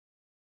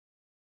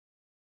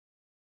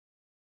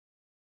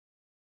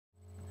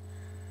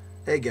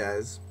Hey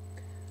guys,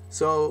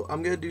 so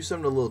I'm gonna do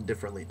something a little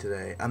differently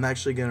today. I'm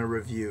actually gonna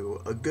review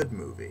a good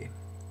movie,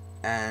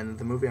 and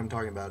the movie I'm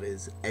talking about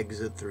is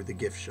Exit Through the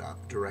Gift Shop,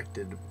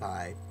 directed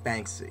by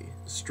Banksy,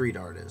 street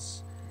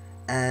artist.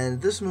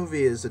 And this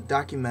movie is a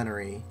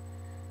documentary,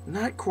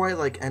 not quite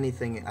like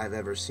anything I've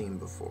ever seen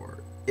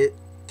before. It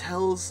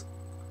tells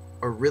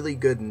a really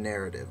good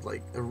narrative,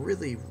 like a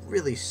really,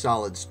 really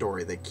solid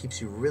story that keeps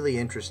you really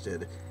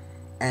interested,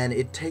 and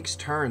it takes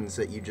turns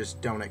that you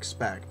just don't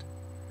expect,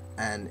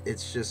 and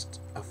it's just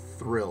a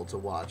thrill to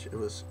watch. It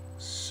was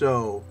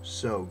so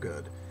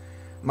good.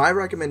 My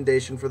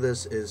recommendation for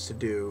this is to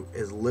do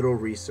as little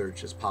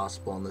research as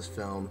possible on this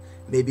film.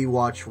 Maybe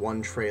watch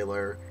one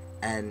trailer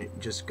and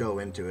just go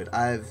into it.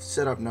 I've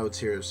set up notes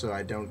here so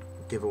I don't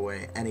give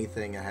away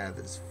anything. I have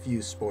as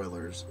few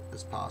spoilers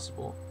as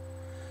possible.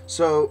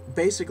 So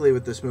basically,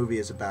 what this movie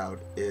is about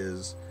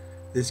is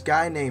this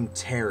guy named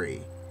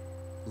Terry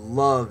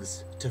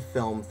loves to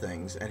film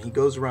things, and he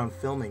goes around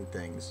filming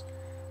things,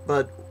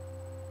 but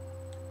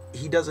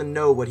he doesn't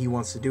know what he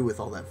wants to do with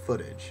all that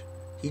footage.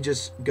 He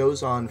just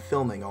goes on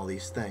filming all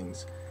these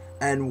things.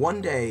 And one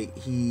day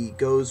he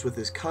goes with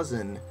his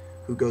cousin,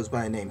 who goes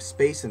by the name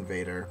Space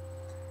Invader,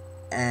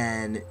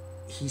 and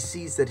he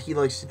sees that he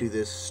likes to do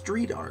this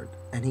street art,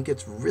 and he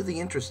gets really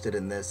interested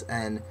in this,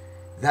 and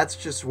that's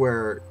just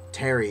where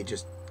Terry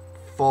just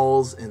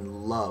falls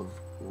in love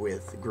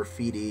with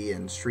graffiti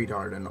and street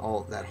art and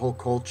all that whole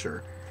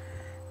culture.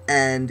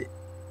 And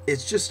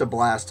it's just a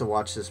blast to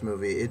watch this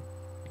movie. It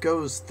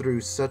goes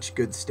through such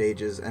good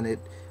stages, and it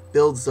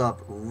builds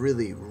up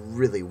really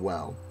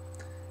well.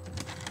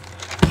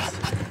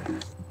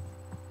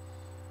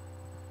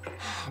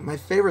 My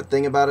favorite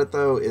thing about it,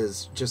 though,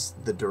 is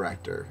just the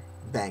director,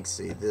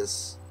 Banksy.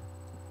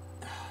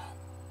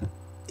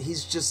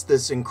 He's just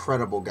this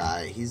incredible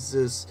guy. He's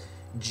this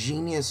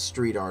genius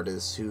street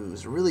artist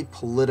who's really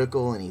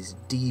political, and he's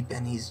deep,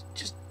 and he's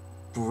just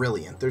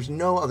brilliant. There's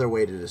no other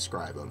way to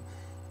describe him.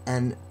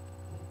 And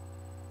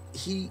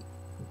he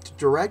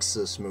directs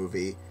this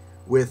movie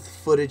with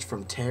footage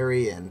from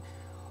Terry and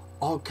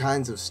all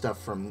kinds of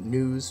stuff from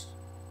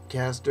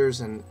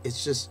newscasters, and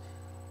it's just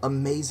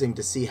amazing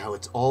to see how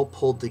it's all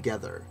pulled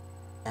together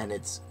and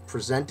it's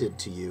presented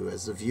to you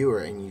as a viewer,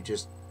 and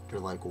you're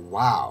like,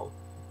 wow,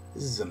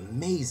 this is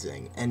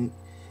amazing. And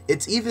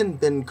it's even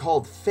been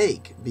called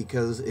fake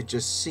because it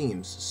just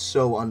seems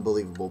so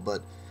unbelievable,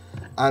 but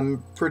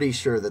I'm pretty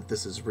sure that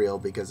this is real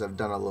because I've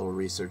done a little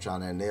research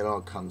on it and it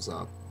all comes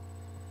up.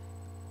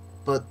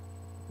 But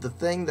the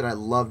thing that I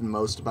loved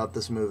most about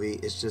this movie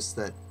is just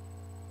that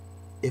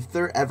if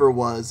there ever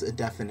was a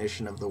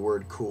definition of the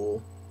word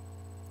cool,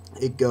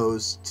 it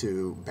goes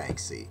to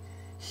Banksy.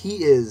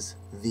 He is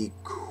the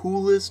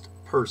coolest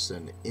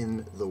person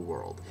in the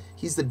world.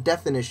 He's the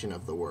definition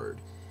of the word.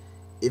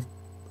 If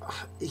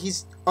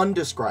he's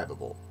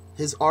undescribable.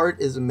 His art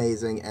is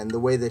amazing, and the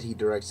way that he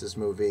directs this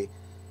movie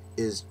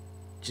is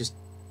just,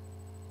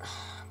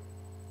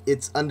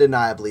 it's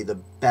undeniably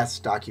the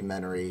best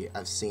documentary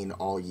I've seen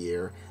all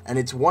year, and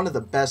it's one of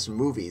the best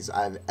movies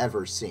I've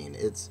ever seen.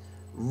 It's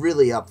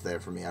really up there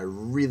for me. I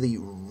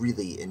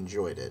really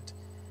enjoyed it.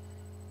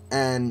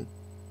 And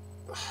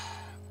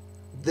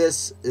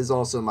this is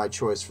also my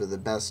choice for the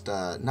best,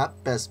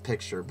 not best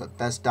picture, but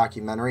best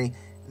documentary.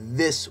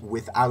 This,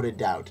 without a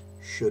doubt,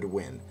 should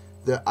win.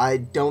 I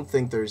don't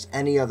think there's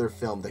any other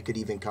film that could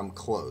even come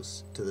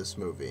close to this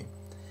movie.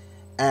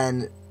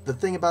 And the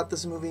thing about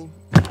this movie,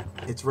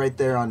 it's right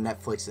there on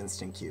Netflix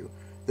Instant Queue.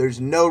 There's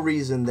no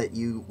reason that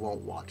you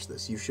won't watch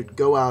this. You should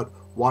go out,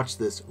 watch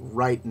this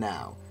right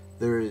now.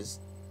 There's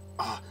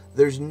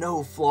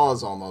no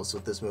flaws almost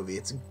with this movie.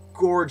 It's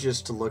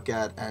gorgeous to look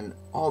at, and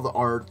all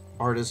the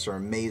artists are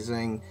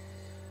amazing.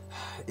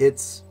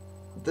 This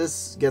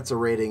gets a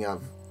rating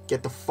of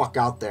get the fuck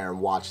out there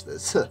and watch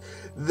this.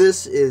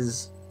 This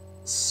is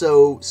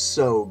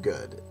so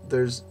good.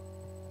 There's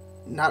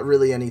not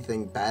really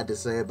anything bad to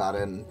say about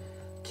it, and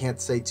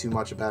can't say too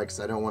much about it because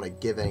I don't want to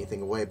give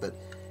anything away, but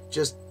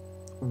just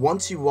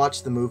once you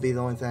watch the movie, the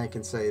only thing I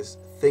can say is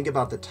think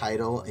about the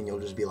title and you'll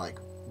just be like,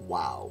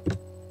 wow,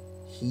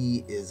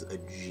 he is a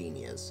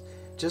genius.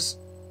 Just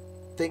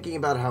thinking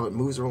about how it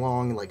moves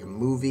along like a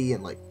movie,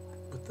 and like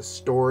with the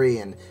story,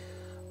 and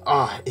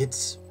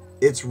it's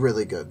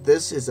really good.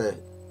 This is a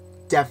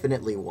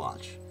definitely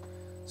watch.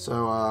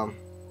 So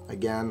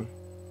again,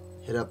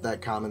 hit up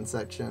that comment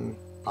section,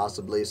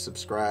 possibly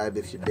subscribe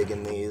if you're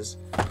digging these,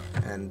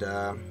 and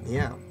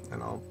yeah,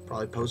 and I'll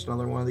probably post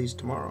another one of these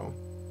tomorrow.